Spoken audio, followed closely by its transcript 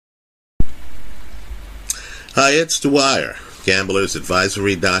Hi, it's Dwyer.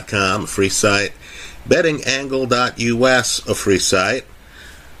 GamblersAdvisory.com, a free site. BettingAngle.us, a free site.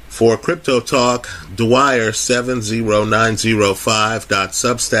 For Crypto Talk,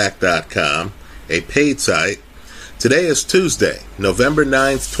 Dwyer70905.substack.com, a paid site. Today is Tuesday, November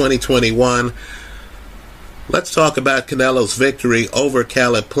 9th, 2021. Let's talk about Canelo's victory over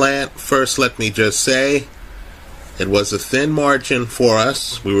Caleb Plant. First, let me just say, it was a thin margin for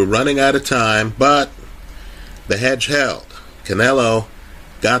us. We were running out of time, but the hedge held. Canelo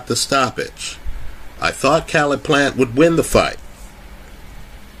got the stoppage. I thought Caleb Plant would win the fight,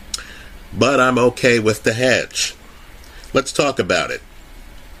 but I'm okay with the hedge. Let's talk about it.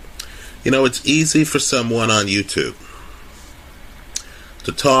 You know, it's easy for someone on YouTube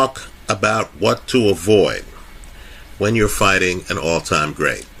to talk about what to avoid when you're fighting an all-time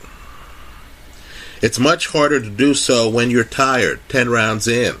great. It's much harder to do so when you're tired, 10 rounds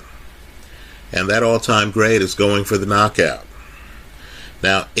in, and that all-time great is going for the knockout.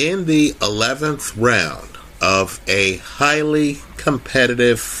 Now, in the 11th round of a highly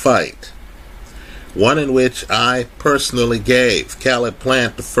competitive fight, one in which I personally gave Caleb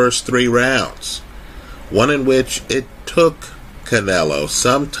Plant the first 3 rounds, one in which it took Canelo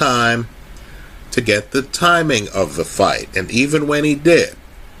some time to get the timing of the fight, and even when he did,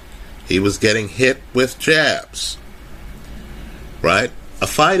 he was getting hit with jabs, right? A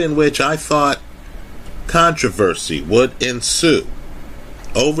fight in which I thought controversy would ensue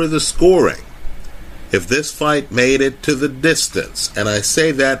over the scoring if this fight made it to the distance. And I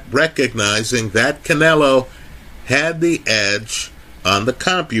say that recognizing that Canelo had the edge on the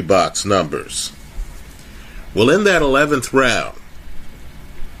CompuBox numbers. Well, in that 11th round,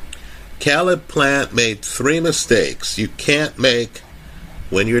 Caleb Plant made 3 mistakes you can't make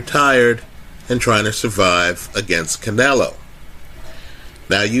when you're tired and trying to survive against Canelo.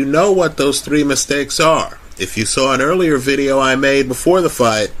 Now, you know what those 3 mistakes are. If you saw an earlier video I made before the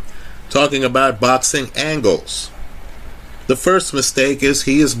fight talking about boxing angles. The first mistake is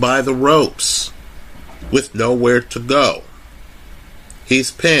he is by the ropes with nowhere to go.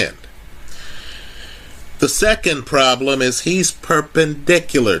 He's pinned. The second problem is he's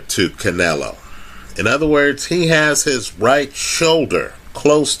perpendicular to Canelo. In other words, he has his right shoulder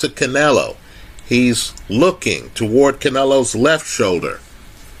close to Canelo. He's looking toward Canelo's left shoulder.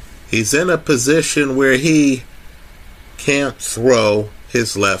 He's in a position where he can't throw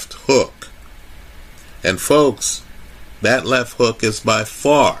his left hook. And folks, that left hook is by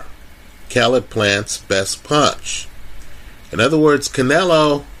far Caleb Plant's best punch. In other words,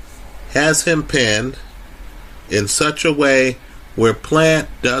 Canelo has him pinned in such a way where Plant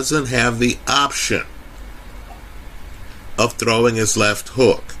doesn't have the option of throwing his left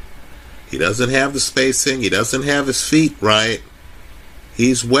hook. He doesn't have the spacing. He doesn't have his feet right.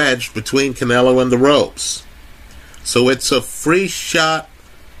 He's wedged between Canelo and the ropes. So it's a free shot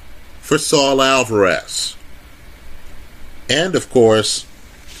for Saul Alvarez. And of course,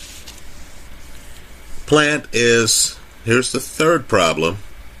 Plant is, here's the third problem,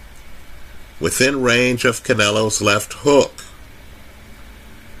 within range of Canelo's left hook.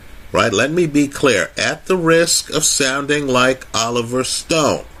 Right, let me be clear. At the risk of sounding like Oliver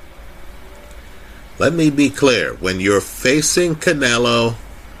Stone, let me be clear. When you're facing Canelo,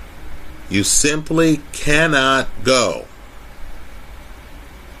 you simply cannot go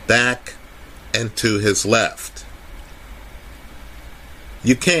back and to his left.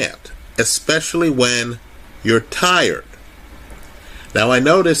 You can't, especially when you're tired. Now, I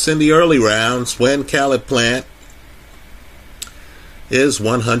notice in the early rounds when Caleb Plant is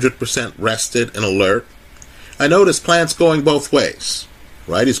 100% rested and alert, I notice Plant's going both ways,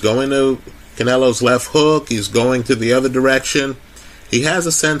 right? He's going to Canelo's left hook. He's going to the other direction. He has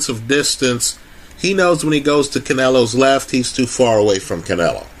a sense of distance. He knows when he goes to Canelo's left, he's too far away from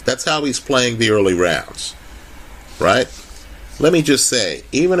Canelo. That's how he's playing the early rounds, right? Let me just say,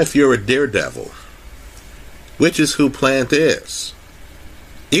 even if you're a daredevil, which is who Plant is,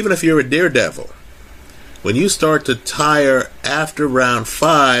 even if you're a daredevil, when you start to tire after round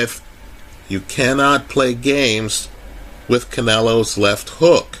 5, you cannot play games with Canelo's left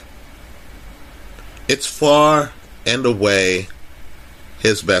hook. It's far and away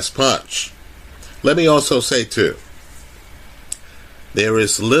his best punch. Let me also say, too, there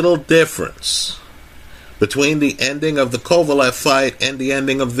is little difference between the ending of the Kovalev fight and the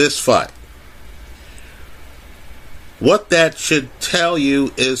ending of this fight. What that should tell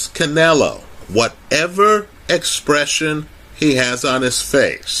you is Canelo, whatever expression he has on his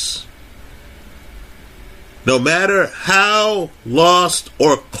face, no matter how lost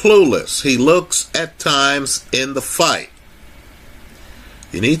or clueless he looks at times in the fight,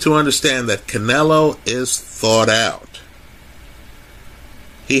 You need to understand that Canelo is thought out.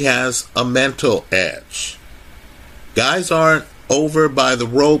 He has a mental edge. Guys aren't over by the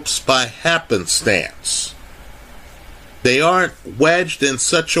ropes by happenstance. They aren't wedged in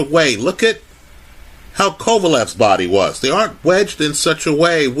such a way. Look at how Kovalev's body was. They aren't wedged in such a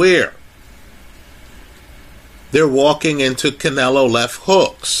way where they're walking into Canelo left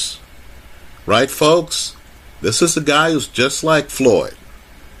hooks. Right, folks? This is a guy who's just like Floyd,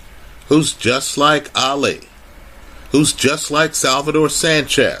 who's just like Ali, who's just like Salvador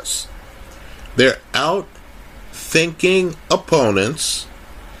Sanchez. They're out thinking opponents,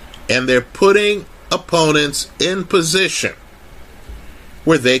 and they're putting opponents in position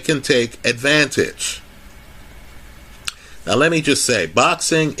where they can take advantage. Now let me just say,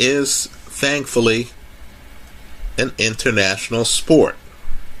 boxing is thankfully an international sport,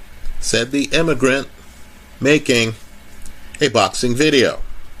 said the immigrant making a boxing video.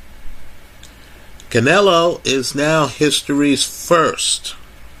 Canelo is now history's first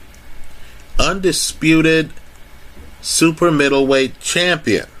undisputed super middleweight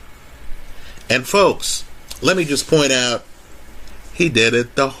champion. And folks, let me just point out, he did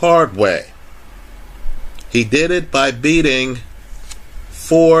it the hard way. He did it by beating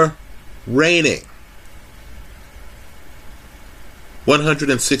 4 reigning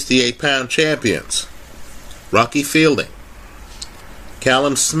 168-pound champions. Rocky Fielding,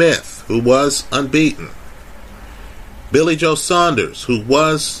 Callum Smith, who was unbeaten, Billy Joe Saunders, who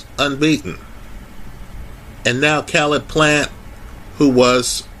was unbeaten, and now Caleb Plant, who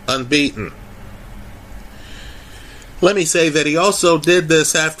was unbeaten. Let me say that he also did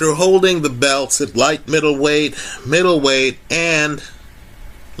this after holding the belts at light middleweight, and,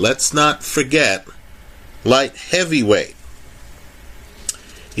 let's not forget, light heavyweight.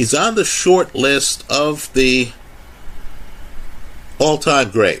 He's on the short list of the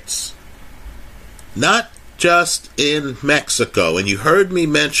all-time greats. Not just in Mexico. And you heard me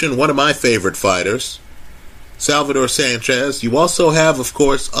mention one of my favorite fighters, Salvador Sanchez. You also have, of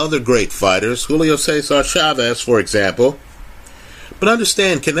course, other great fighters, Julio Cesar Chavez, for example. But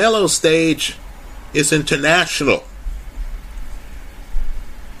understand, Canelo's stage is international.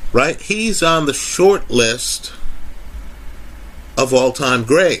 Right? He's on the short list of all-time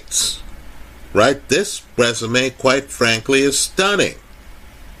greats. Right? This resume, quite frankly, is stunning.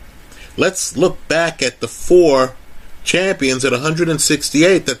 Let's look back at the 4 champions at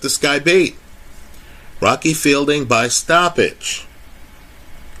 168 that this guy beat. Rocky Fielding by stoppage.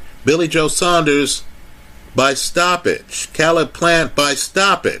 Billy Joe Saunders by stoppage. Caleb Plant by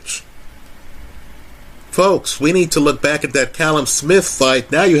stoppage. Folks, we need to look back at that Callum Smith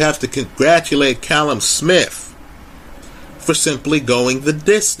fight. Now you have to congratulate Callum Smith for simply going the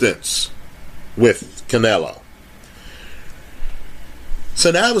distance with Canelo. So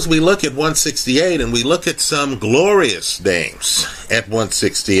now as we look at 168 and we look at some glorious names at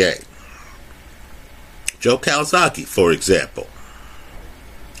 168. Joe Calzaghe, for example.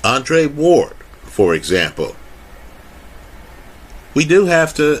 Andre Ward, for example. We do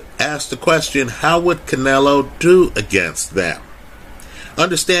have to ask the question, how would Canelo do against them?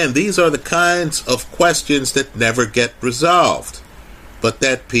 Understand, these are the kinds of questions that never get resolved, but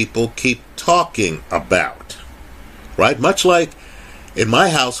that people keep talking about. Right? Much like in my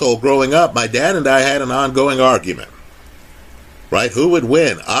household growing up, my dad and I had an ongoing argument. Right? Who would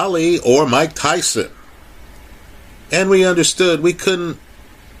win, Ali or Mike Tyson? And we understood we couldn't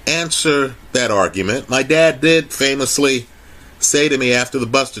answer that argument. My dad did famously say to me after the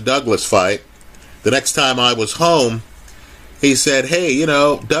Buster Douglas fight, the next time I was home, he said, hey, you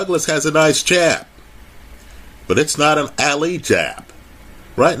know, Douglas has a nice jab, but it's not an Ali jab.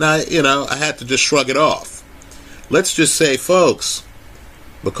 Right? And I had to just shrug it off. Let's just say, folks,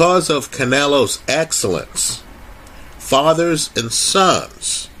 because of Canelo's excellence, fathers and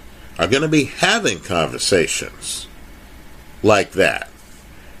sons are going to be having conversations like that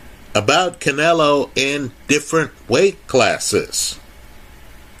about Canelo in different weight classes.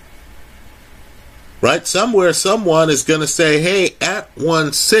 Right? Somewhere someone is going to say, hey, at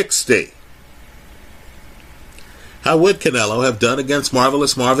 160, how would Canelo have done against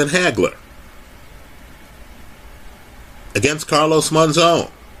Marvelous Marvin Hagler? Against Carlos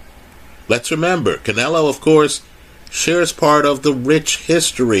Monzon? Let's remember, Canelo, of course, shares part of the rich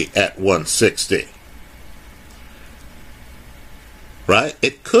history at 160. Right?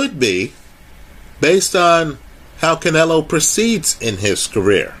 It could be based on how Canelo proceeds in his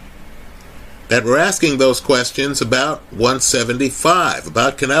career that we're asking those questions about 175,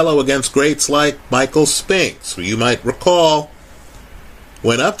 about Canelo against greats like Michael Spinks, who you might recall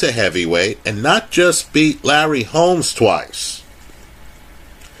went up to heavyweight and not just beat Larry Holmes twice,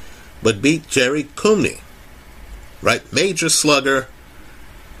 but beat Jerry Cooney, right? Major slugger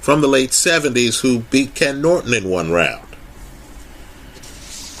from the late 70s who beat Ken Norton in one round.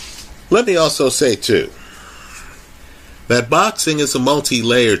 Let me also say, too, that boxing is a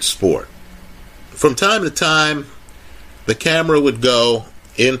multi-layered sport. From time to time, the camera would go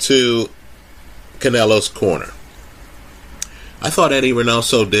into Canelo's corner. I thought Eddie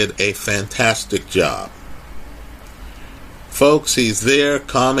Reynoso did a fantastic job. Folks, he's there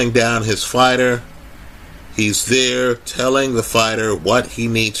calming down his fighter. He's there telling the fighter what he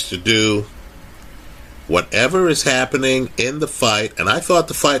needs to do. Whatever is happening in the fight, and I thought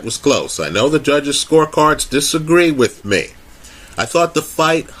the fight was close. I know the judges' scorecards disagree with me. I thought the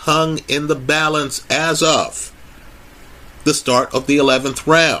fight hung in the balance as of the start of the 11th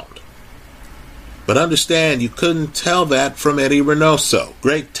round. But understand, you couldn't tell that from Eddie Reynoso.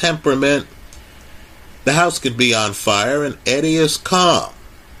 Great temperament. The house could be on fire, and Eddie is calm.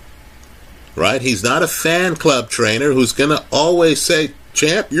 Right? He's not a fan club trainer who's going to always say,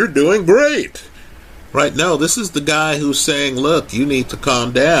 "Champ, you're doing great." Right? No, this is the guy who's saying, look, you need to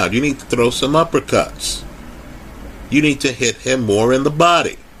calm down. You need to throw some uppercuts. You need to hit him more in the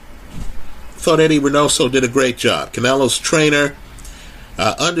body. I thought Eddie Reynoso did a great job. Canelo's trainer.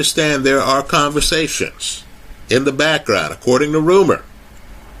 Understand there are conversations in the background, according to rumor,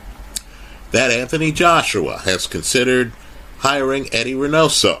 that Anthony Joshua has considered hiring Eddie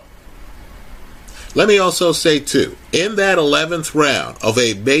Reynoso. Let me also say, too, in that 11th round of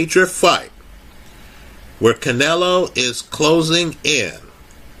a major fight where Canelo is closing in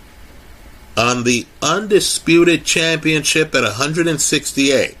on the undisputed championship at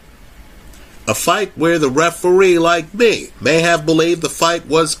 168, a fight where the referee, like me, may have believed the fight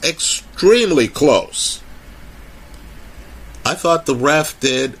was extremely close. I thought the ref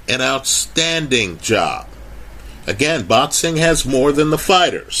did an outstanding job. Again, boxing has more than the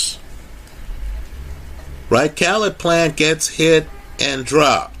fighters. Right? Caleb Plant gets hit and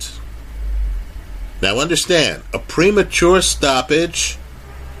dropped. Now understand, a premature stoppage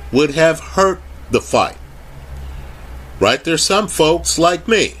would have hurt the fight. Right? There's some folks like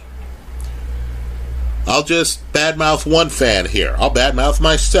me. I'll just badmouth one fan here. I'll badmouth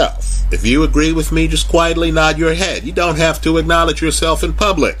myself. If you agree with me, just quietly nod your head. You don't have to acknowledge yourself in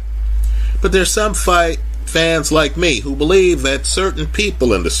public. But there's some fans like me who believe that certain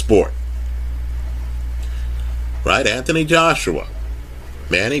people in the sport, right? Anthony Joshua,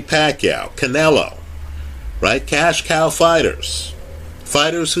 Manny Pacquiao, Canelo, right? Cash cow fighters.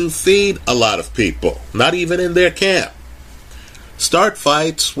 Fighters who feed a lot of people, not even in their camp. Start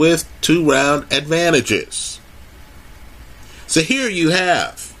fights with 2-round advantages. So here you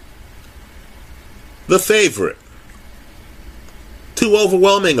have the favorite. Too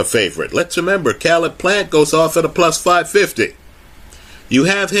overwhelming a favorite. Let's remember, Caleb Plant goes off at a plus 550. You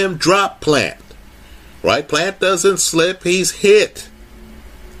have him drop Plant. Right? Plant doesn't slip, he's hit.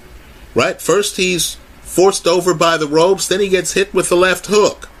 Right? First he's forced over by the ropes, then he gets hit with the left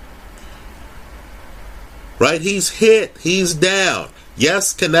hook. Right? He's hit. He's down.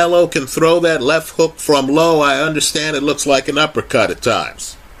 Yes, Canelo can throw that left hook from low. I understand it looks like an uppercut at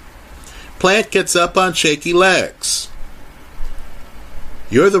times. Plant gets up on shaky legs.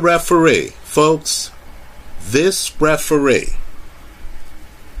 You're the referee. Folks, this referee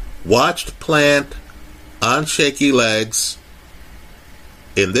watched Plant on shaky legs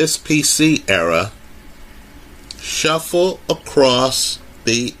in this PC era shuffle across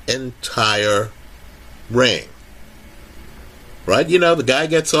the entire ring. Right? You know, the guy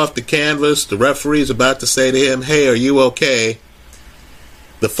gets off the canvas, the referee's about to say to him, "Hey, are you okay?"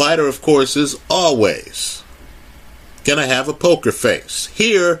 The fighter, of course, is always gonna have a poker face.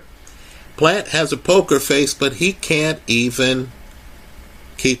 Here, Plant has a poker face, but he can't even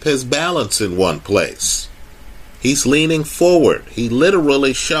keep his balance in one place. He's leaning forward. He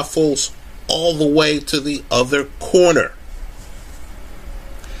literally shuffles all the way to the other corner.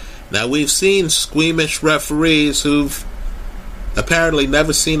 Now, we've seen squeamish referees who've apparently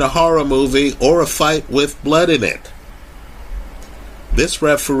never seen a horror movie or a fight with blood in it. This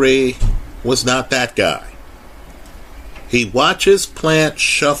referee was not that guy. He watches Plant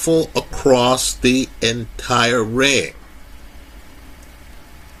shuffle across the entire ring,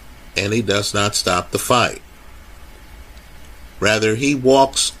 and he does not stop the fight. Rather, he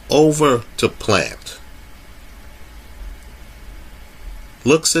walks over to Plant,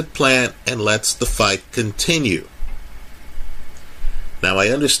 looks at Plant, and lets the fight continue. Now, I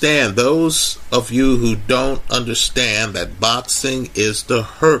understand those of you who don't understand that boxing is the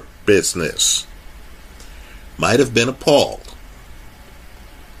hurt business might have been appalled.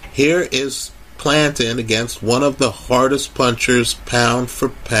 Here is Plant in against one of the hardest punchers pound for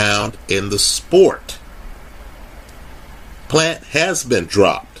pound in the sport. Plant has been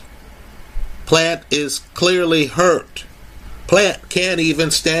dropped. Plant is clearly hurt. Plant can't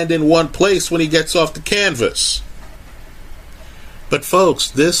even stand in one place when he gets off the canvas. But folks,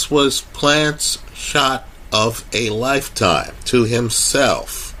 this was Plant's shot of a lifetime to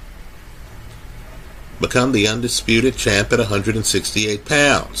himself. Become the undisputed champ at 168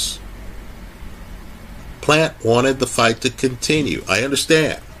 pounds. Plant wanted the fight to continue. I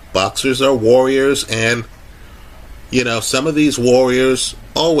understand. Boxers are warriors, and, some of these warriors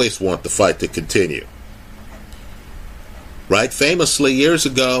always want the fight to continue. Right? Famously, years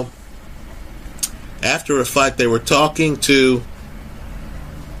ago, after a fight, they were talking to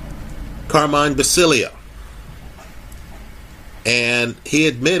Carmine Basilio, and he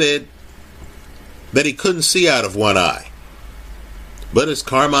admitted that he couldn't see out of one eye. But as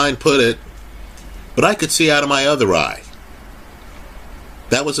Carmine put it, but I could see out of my other eye.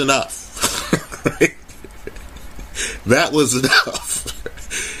 That was enough. Right? That was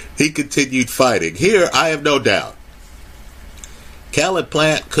enough. He continued fighting. Here, I have no doubt, Caleb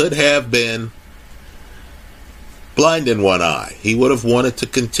Plant could have been blind in one eye. He would have wanted to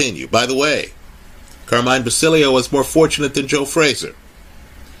continue. By the way, Carmine Basilio was more fortunate than Joe Frazier,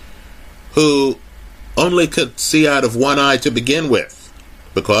 who only could see out of one eye to begin with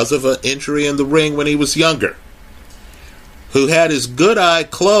because of an injury in the ring when he was younger, who had his good eye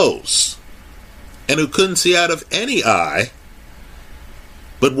closed, and who couldn't see out of any eye,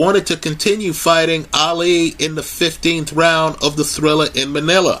 but wanted to continue fighting Ali in the 15th round of the Thriller in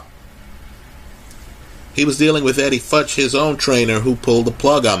Manila. He was dealing with Eddie Futch, his own trainer, who pulled the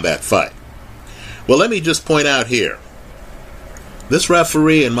plug on that fight. Well, let me just point out here, this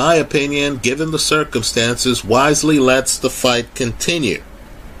referee, in my opinion, given the circumstances, wisely lets the fight continue.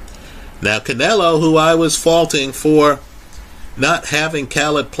 Now, Canelo, who I was faulting for not having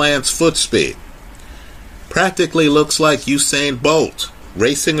Caleb Plant's foot speed, practically looks like Usain Bolt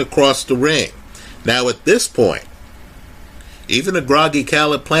racing across the ring. Now, at this point, even a groggy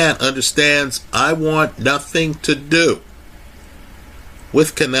Caleb Plant understands I want nothing to do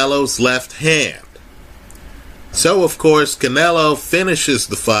with Canelo's left hand. So, of course, Canelo finishes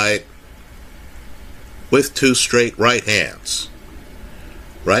the fight with 2 straight right hands.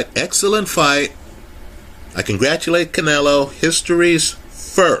 Right? Excellent fight. I congratulate Canelo, history's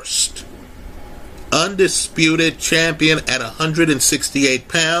first undisputed champion at 168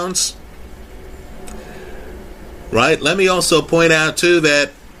 pounds. Right? Let me also point out, too,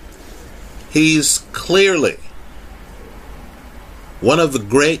 that he's clearly one of the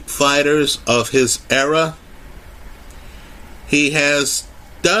great fighters of his era. He has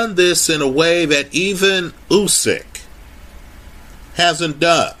done this in a way that even Usyk hasn't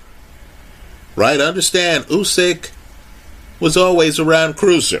done. Right? Understand, Usyk was always around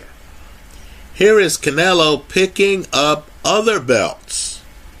cruiser. Here is Canelo picking up other belts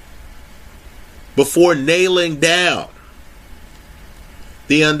before nailing down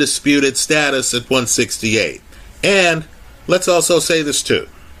the undisputed status at 168. And let's also say this too.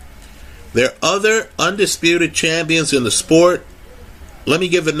 There are other undisputed champions in the sport. Let me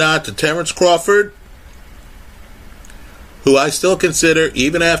give a nod to Terence Crawford, who I still consider,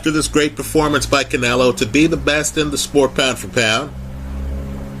 even after this great performance by Canelo, to be the best in the sport pound for pound.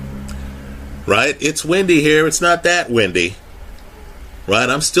 Right? It's windy here. It's not that windy. Right?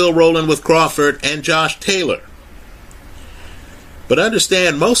 I'm still rolling with Crawford and Josh Taylor. But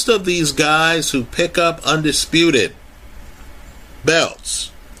understand, most of these guys who pick up undisputed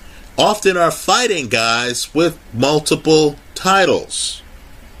belts often are fighting guys with multiple titles.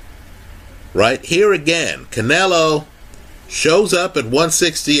 Right? Here again, Canelo shows up at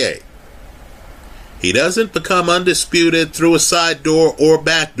 168. He doesn't become undisputed through a side door or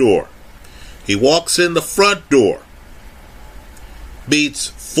back door. He walks in the front door, beats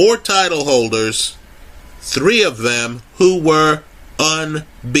 4 title holders, 3 of them who were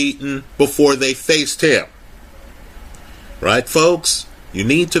unbeaten before they faced him. Right, folks? You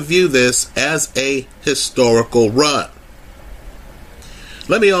need to view this as a historical run.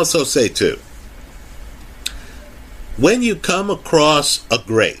 Let me also say, too, when you come across a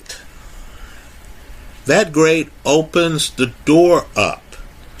great, that great opens the door up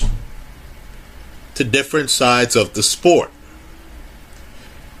to different sides of the sport.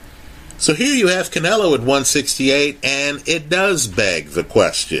 So here you have Canelo at 168, and it does beg the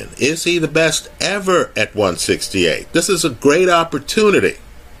question, is he the best ever at 168? This is a great opportunity.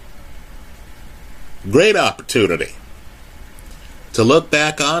 Great opportunity to look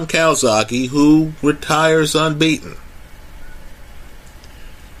back on Calzaghe, who retires unbeaten.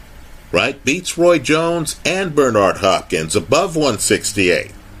 right? Beats Roy Jones and Bernard Hopkins above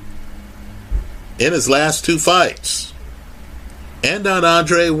 168 in his last 2 fights. And on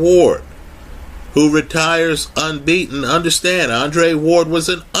Andre Ward, who retires unbeaten. Understand, Andre Ward was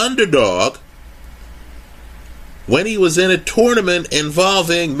an underdog when he was in a tournament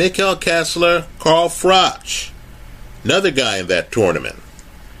involving Mikkel Kessler, Carl Froch, another guy in that tournament,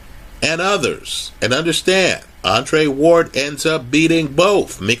 and others. And understand, Andre Ward ends up beating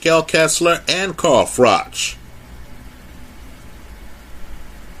both Mikkel Kessler and Carl Froch.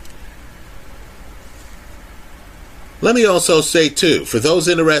 Let me also say, too, for those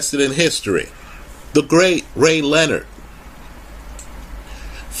interested in history, the great Ray Leonard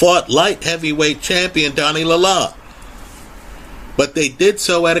fought light heavyweight champion Donnie Lalonde. But they did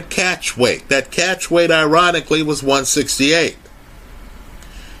so at a catch weight. That catch weight, ironically, was 168.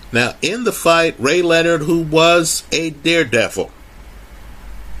 Now, in the fight, Ray Leonard, who was a daredevil,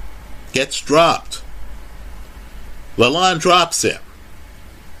 gets dropped. Lalonde drops him.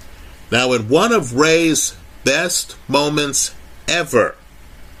 Now, in one of Ray's best moments ever,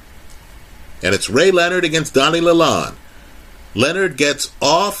 and it's Ray Leonard against Donnie Lalonde, Leonard gets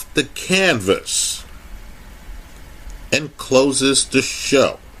off the canvas and closes the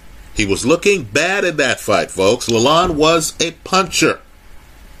show. He was looking bad in that fight, folks. Lalonde was a puncher.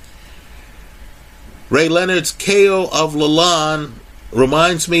 Ray Leonard's KO of Lalonde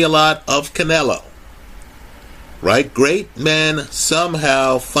reminds me a lot of Canelo. Right? Great men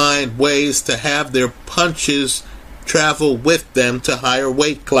somehow find ways to have their punches travel with them to higher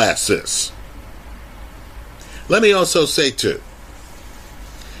weight classes. Let me also say, too,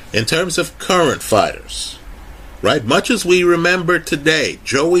 in terms of current fighters, right, much as we remember today,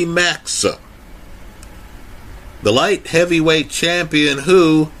 Joey Maxim, the light heavyweight champion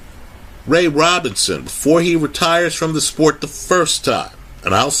who Ray Robinson, before he retires from the sport the first time,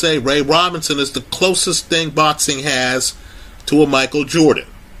 and I'll say Ray Robinson is the closest thing boxing has to a Michael Jordan,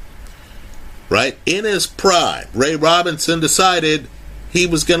 right? In his prime, Ray Robinson decided he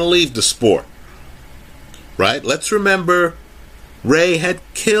was going to leave the sport. Right? Let's remember, Ray had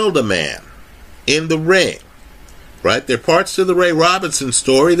killed a man in the ring. Right? There are parts to the Ray Robinson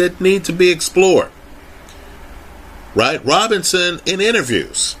story that need to be explored. Right? Robinson, in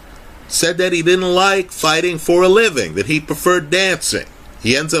interviews, said that he didn't like fighting for a living, that he preferred dancing.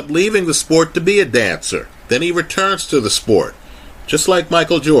 He ends up leaving the sport to be a dancer. Then he returns to the sport, just like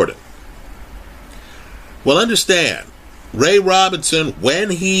Michael Jordan. Well, understand, Ray Robinson,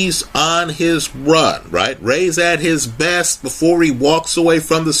 when he's on his run, right? Ray's at his best before he walks away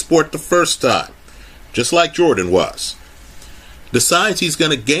from the sport the first time, just like Jordan was. Decides he's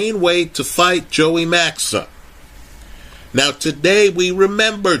going to gain weight to fight Joey Maxim. Now, today we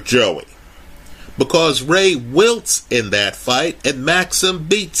remember Joey because Ray wilts in that fight and Maxim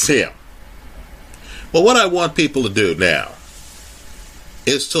beats him. Well, what I want people to do now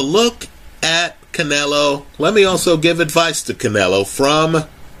is to look at Canelo. Let me also give advice to Canelo from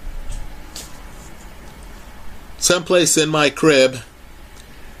someplace in my crib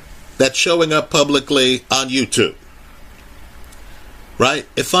that's showing up publicly on YouTube. Right?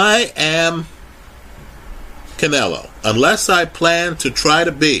 If I am Canelo, unless I plan to try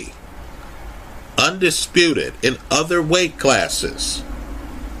to be undisputed in other weight classes,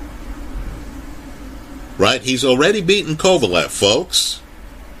 right? He's already beaten Kovalev, folks.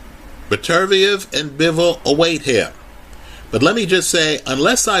 Beterbiev and Bivol await him. But let me just say,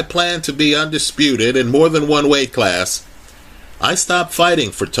 unless I plan to be undisputed in more than one weight class, I stop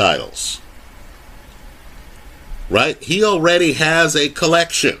fighting for titles. Right? He already has a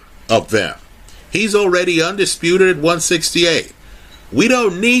collection of them. He's already undisputed at 168. We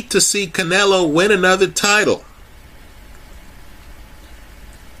don't need to see Canelo win another title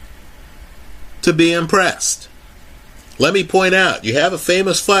to be impressed. Let me point out, you have a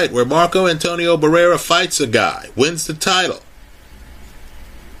famous fight where Marco Antonio Barrera fights a guy, wins the title.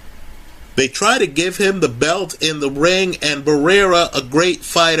 They try to give him the belt in the ring, and Barrera, a great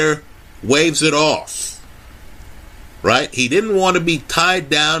fighter, waves it off. Right? He didn't want to be tied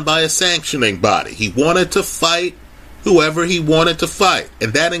down by a sanctioning body. He wanted to fight whoever he wanted to fight,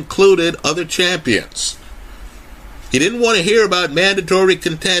 and that included other champions. He didn't want to hear about mandatory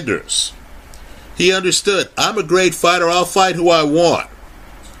contenders. He understood, I'm a great fighter, I'll fight who I want.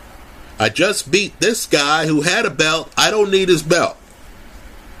 I just beat this guy who had a belt, I don't need his belt.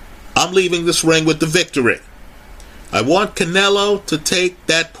 I'm leaving this ring with the victory. I want Canelo to take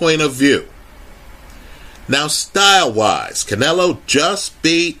that point of view. Now, style-wise, Canelo just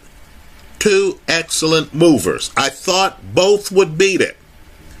beat two excellent movers. I thought both would beat it.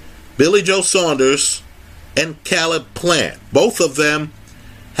 Billy Joe Saunders and Caleb Plant. Both of them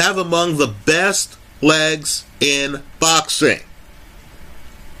have among the best legs in boxing.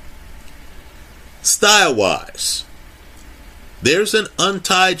 Style-wise, there's an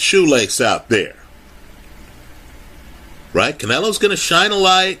untied shoelace out there. Right? Canelo's going to shine a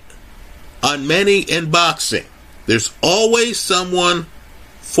light on many in boxing. There's always someone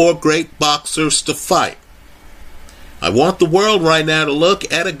for great boxers to fight. I want the world right now to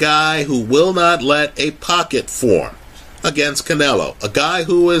look at a guy who will not let a pocket form against Canelo. A guy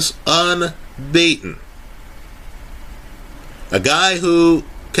who is unbeaten. A guy who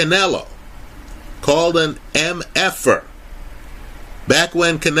Canelo called an MFer. Back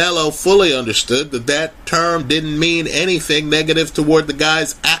when Canelo fully understood that that term didn't mean anything negative toward the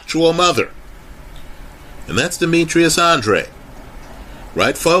guy's actual mother. And that's Demetrius Andrade.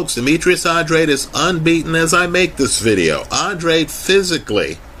 Right, folks? Demetrius Andrade is unbeaten as I make this video. Andrade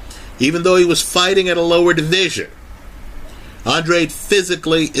physically, even though he was fighting at a lower division, Andrade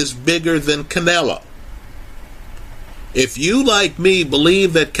physically is bigger than Canelo. If you, like me,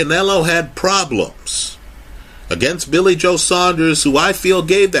 believe that Canelo had problems against Billy Joe Saunders, who I feel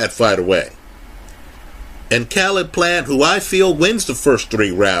gave that fight away, and Caleb Plant, who I feel wins the first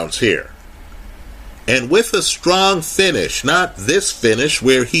 3 rounds here, and with a strong finish, not this finish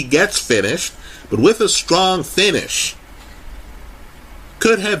where he gets finished, but with a strong finish,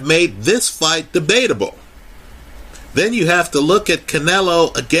 could have made this fight debatable. Then you have to look at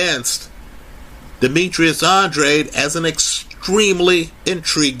Canelo against Demetrius Andrade as an extremely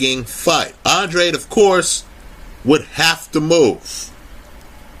intriguing fight. Andrade, of course, would have to move.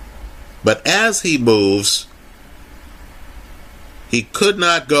 But as he moves, he could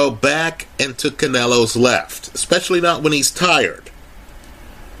not go back into Canelo's left, especially not when he's tired.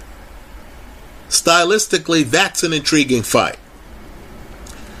 Stylistically, that's an intriguing fight.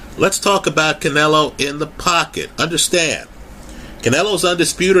 Let's talk about Canelo in the pocket. Understand, Canelo's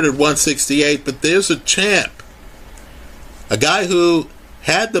undisputed at 168, but there's a champ. A guy who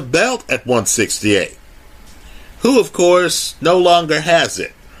had the belt at 168. Who, of course, no longer has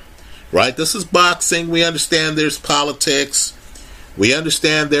it. Right? This is boxing. We understand there's politics. We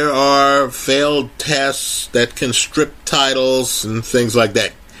understand there are failed tests that can strip titles and things like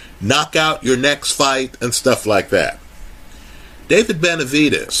that. Knock out your next fight and stuff like that. David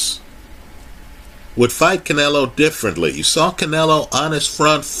Benavidez would fight Canelo differently. You saw Canelo on his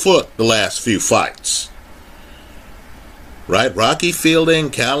front foot the last few fights. Right? Rocky Fielding,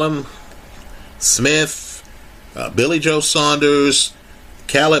 Callum Smith, Billy Joe Saunders,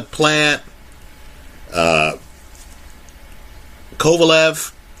 Caleb Plant,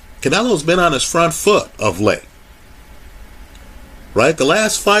 Kovalev. Canelo's been on his front foot of late. Right? The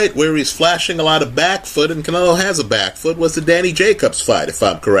last fight where he's flashing a lot of back foot, and Canelo has a back foot, was the Danny Jacobs fight, if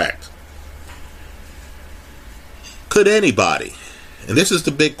I'm correct. Could anybody, and this is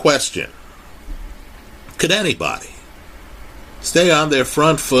the big question, could anybody stay on their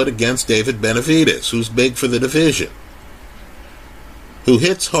front foot against David Benavidez, who's big for the division, who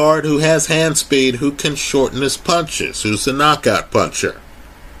hits hard, who has hand speed, who can shorten his punches, who's a knockout puncher?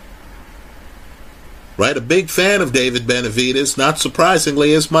 Right? A big fan of David Benavidez, not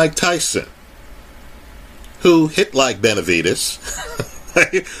surprisingly, is Mike Tyson, who hit like Benavidez,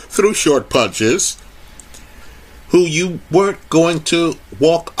 threw short punches, who you weren't going to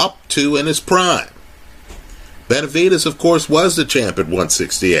walk up to in his prime. Benavidez, of course, was the champ at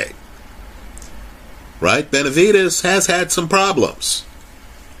 168. Right? Benavidez has had some problems.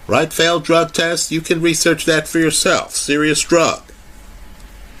 Right? Failed drug tests, you can research that for yourself. Serious drug.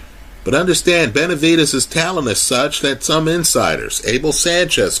 But understand, Benavidez' talent is such that some insiders, Abel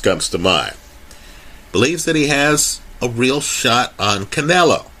Sanchez comes to mind, believes that he has a real shot on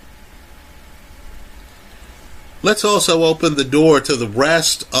Canelo. Let's also open the door to the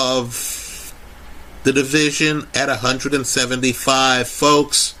rest of the division at 175.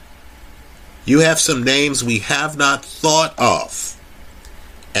 Folks, you have some names we have not thought of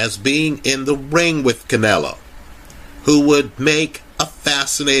as being in the ring with Canelo, who would make a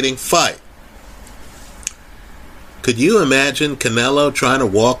fascinating fight. Could you imagine Canelo trying to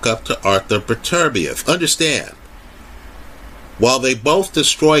walk up to Arthur Beterbiev? Understand, while they both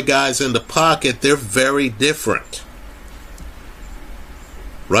destroy guys in the pocket, they're very different.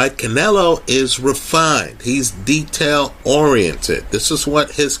 Right? Canelo is refined. He's detail-oriented. This is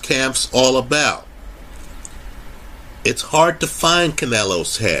what his camp's all about. It's hard to find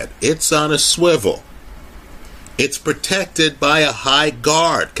Canelo's head. It's on a swivel. It's protected by a high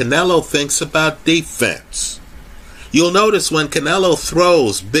guard. Canelo thinks about defense. You'll notice when Canelo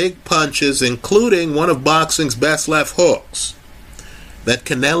throws big punches, including one of boxing's best left hooks, that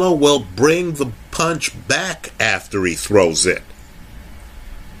Canelo will bring the punch back after he throws it.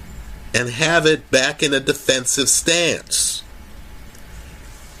 and have it back in a defensive stance.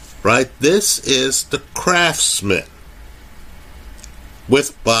 Right? This is the craftsman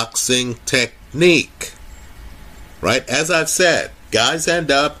with boxing technique. Right? As I've said, guys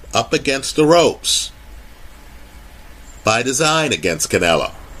end up against the ropes by design against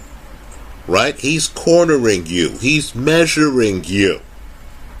Canelo. Right? He's cornering you. He's measuring you.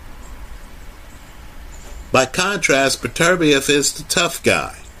 By contrast, Beterbiev is the tough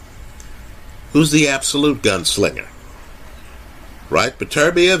guy, who's the absolute gunslinger. Right?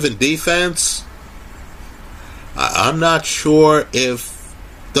 Beterbiev in defense, I'm not sure if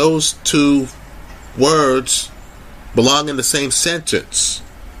those two words belong in the same sentence.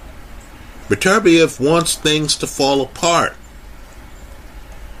 Beterbiev wants things to fall apart.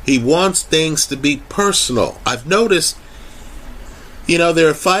 He wants things to be personal. I've noticed, there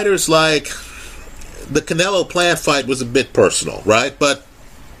are fighters like the Canelo Plant fight was a bit personal, right? But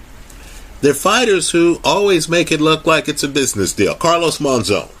they're fighters who always make it look like it's a business deal. Carlos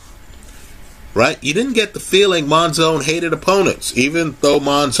Monzon, right? You didn't get the feeling Monzon hated opponents, even though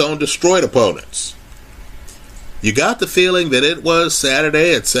Monzon destroyed opponents. You got the feeling that it was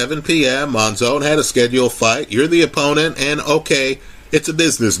Saturday at 7 p.m., Monzon had a scheduled fight, you're the opponent, and okay, it's a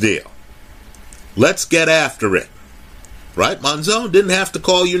business deal. Let's get after it. Right? Monzon didn't have to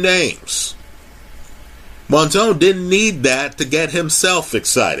call you names. Monzon didn't need that to get himself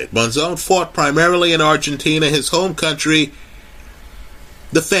excited. Monzon fought primarily in Argentina, his home country.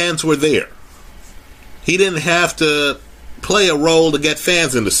 The fans were there. He didn't have to play a role to get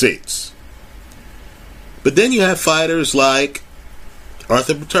fans in the seats. But then you have fighters like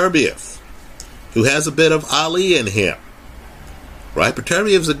Arthur Beterbiev, who has a bit of Ali in him. Right?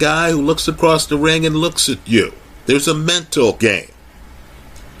 Beterbiev's a guy who looks across the ring and looks at you. There's a mental game.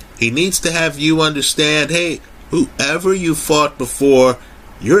 He needs to have you understand, hey, whoever you fought before,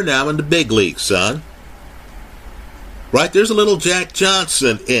 you're now in the big league, son. Right? There's a little Jack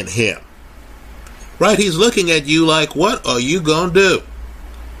Johnson in him. Right? He's looking at you like, what are you going to do?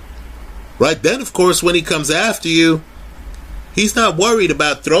 Right? Then, of course, when he comes after you, he's not worried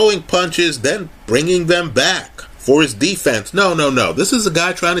about throwing punches, then bringing them back for his defense. No. This is a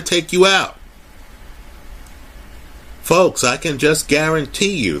guy trying to take you out. Folks, I can just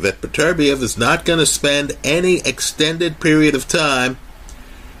guarantee you that Beterbiev is not going to spend any extended period of time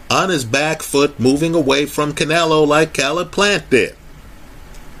on his back foot moving away from Canelo like Caleb Plant did.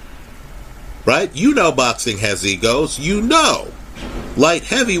 Right? You know boxing has egos. You know light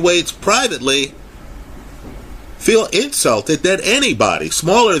heavyweights privately feel insulted that anybody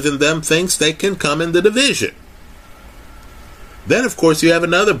smaller than them thinks they can come in the division. Then, of course, you have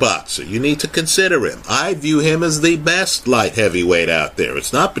another boxer. You need to consider him. I view him as the best light heavyweight out there.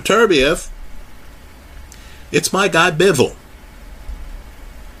 It's not Beterbiev. It's my guy Bivol.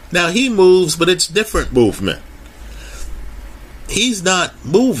 Now, he moves, but it's different movement. He's not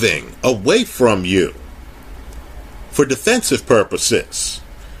moving away from you for defensive purposes.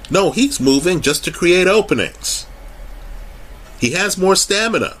 No, he's moving just to create openings. He has more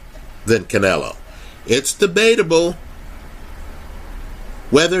stamina than Canelo. It's debatable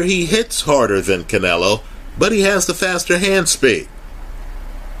whether he hits harder than Canelo, but he has the faster hand speed.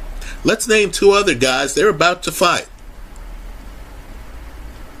 Let's name two other guys. They're about to fight.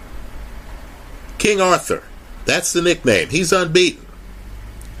 King Arthur. That's the nickname. He's unbeaten.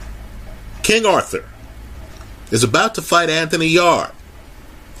 King Arthur is about to fight Anthony Yarde.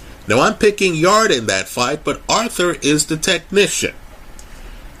 Now, I'm picking Yarde in that fight, but Arthur is the technician.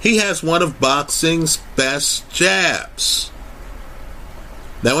 He has one of boxing's best jabs.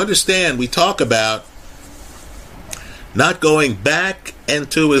 Now understand, we talk about not going back and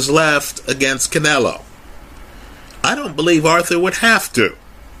to his left against Canelo. I don't believe Arthur would have to.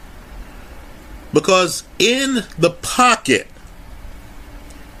 Because in the pocket,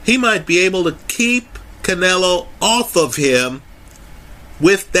 he might be able to keep Canelo off of him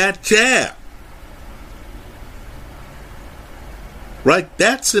with that jab. Right?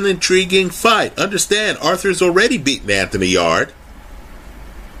 That's an intriguing fight. Understand, Arthur's already beaten Anthony Yarde.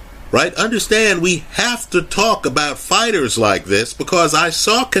 Right? Understand, we have to talk about fighters like this because I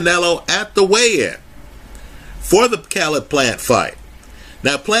saw Canelo at the weigh-in for the Caleb Plant fight.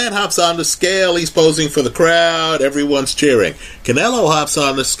 Now, Plant hops on the scale. He's posing for the crowd. Everyone's cheering. Canelo hops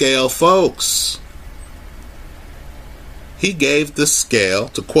on the scale, folks. He gave the scale,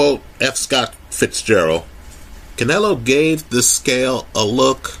 to quote F. Scott Fitzgerald, Canelo gave the scale a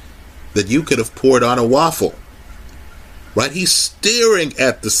look that you could have poured on a waffle. Right? He's staring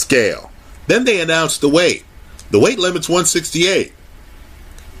at the scale. Then they announced the weight. The weight limit's 168.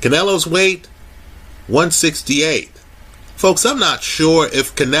 Canelo's weight, 168. Folks, I'm not sure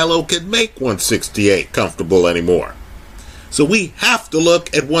if Canelo can make 168 comfortable anymore. So we have to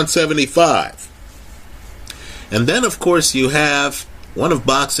look at 175. And then, of course, you have one of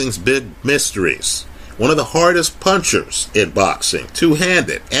boxing's big mysteries. One of the hardest punchers in boxing,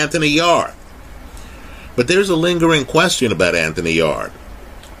 two-handed, Anthony Yarde. But there's a lingering question about Anthony Yarde.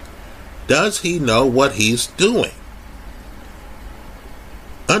 Does he know what he's doing?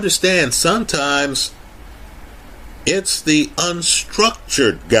 Understand, sometimes it's the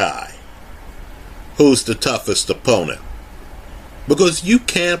unstructured guy who's the toughest opponent, because you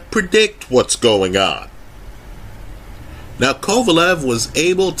can't predict what's going on. Now, Kovalev was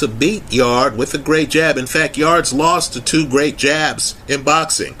able to beat Yarde with a great jab. In fact, Yarde's lost to two great jabs in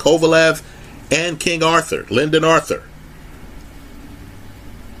boxing, Kovalev and King Arthur, Lyndon Arthur.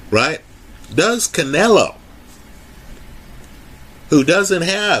 Right? Does Canelo, who doesn't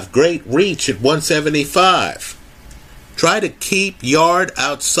have great reach at 175, try to keep Yarde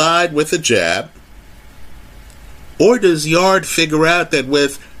outside with a jab? Or does Yarde figure out that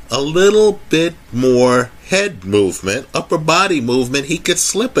with a little bit more head movement, upper body movement, he could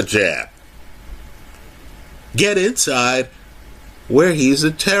slip a jab, get inside where he's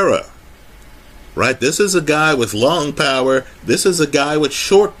a terror? Right? This is a guy with long power. This is a guy with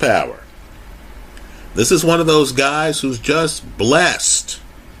short power. This is one of those guys who's just blessed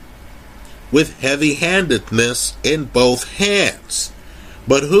with heavy-handedness in both hands,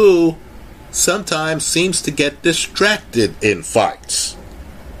 but who sometimes seems to get distracted in fights.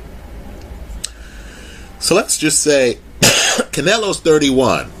 So let's just say Canelo's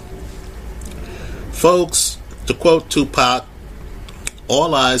 31. Folks, to quote Tupac,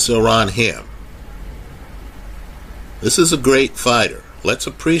 all eyes are on him. This is a great fighter. Let's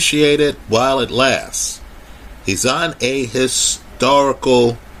appreciate it while it lasts. He's on a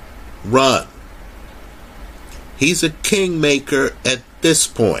historical run. He's a kingmaker at this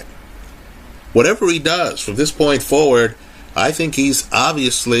point. Whatever he does from this point forward, I think he's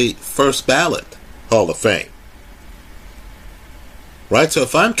obviously first ballot Hall of Fame. Right? So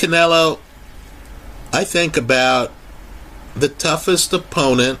if I'm Canelo, I think about the toughest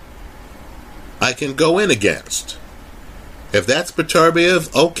opponent I can go in against. If that's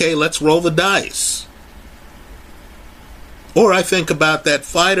Beterbiev, okay, let's roll the dice. Or I think about that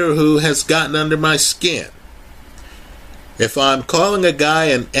fighter who has gotten under my skin. If I'm calling a guy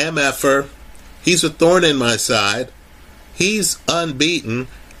an MFer, he's a thorn in my side, he's unbeaten,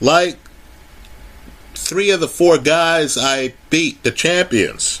 like 3 of the 4 guys I beat, the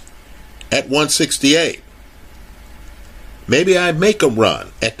champions, at 168. Maybe I make a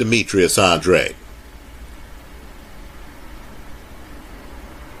run at Demetrius Andrade.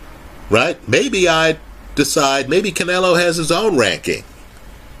 Right? Maybe I decide, maybe Canelo has his own ranking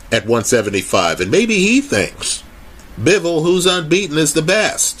at 175, and maybe he thinks Bivol, who's unbeaten, is the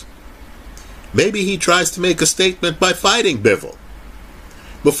best. Maybe he tries to make a statement by fighting Bivol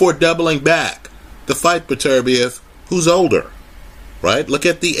before doubling back to fight Beterbiev, who's older. Right? Look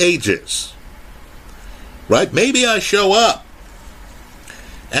at the ages. Right? Maybe I show up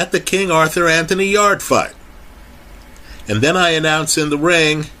at the King Arthur Anthony Yarde fight, and then I announce in the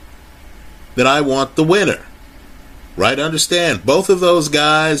ring that I want the winner. Right? Understand, both of those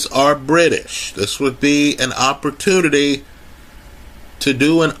guys are British. This would be an opportunity to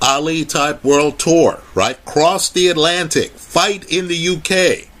do an Ali-type world tour. Right? Cross the Atlantic. Fight in the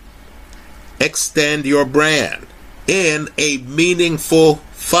UK. Extend your brand in a meaningful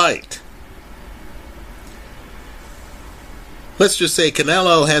fight. Let's just say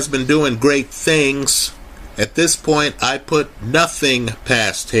Canelo has been doing great things. At this point, I put nothing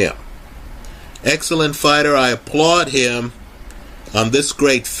past him. Excellent fighter. I applaud him on this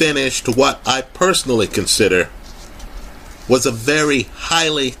great finish to what I personally consider was a very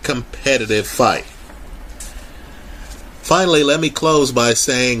highly competitive fight. Finally, let me close by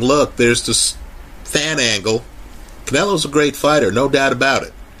saying, look, there's this fan angle. Canelo's a great fighter, no doubt about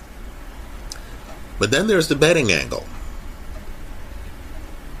it. But then there's the betting angle.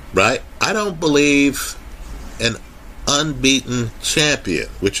 Right? I don't believe an unbeaten champion,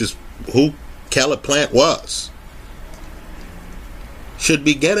 which is who Caleb Plant was, should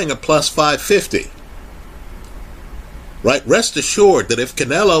be getting a plus 550. Right? Rest assured that if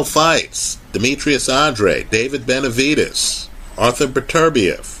Canelo fights Demetrius Andrade, David Benavidez, Arthur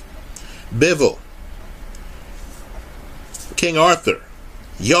Beterbiev, Bivol, King Arthur,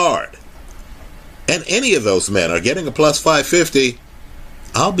 Yarde, and any of those men are getting a plus 550,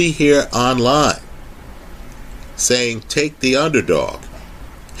 I'll be here online saying take the underdog.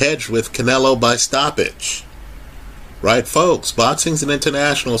 Hedge with Canelo by stoppage. Right, folks? Boxing's an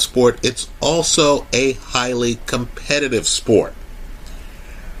international sport. It's also a highly competitive sport.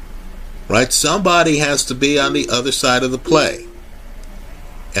 Right? Somebody has to be on the other side of the play.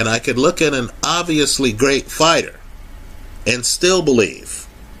 And I could look at an obviously great fighter and still believe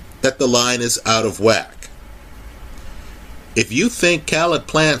that the line is out of whack. If you think Khalid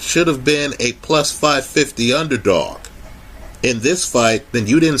Plant should have been a plus 550 underdog in this fight, then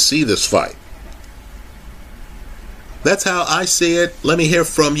you didn't see this fight. That's how I see it. Let me hear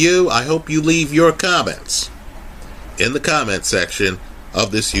from you. I hope you leave your comments in the comment section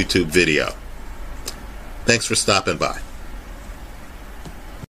of this YouTube video. Thanks for stopping by.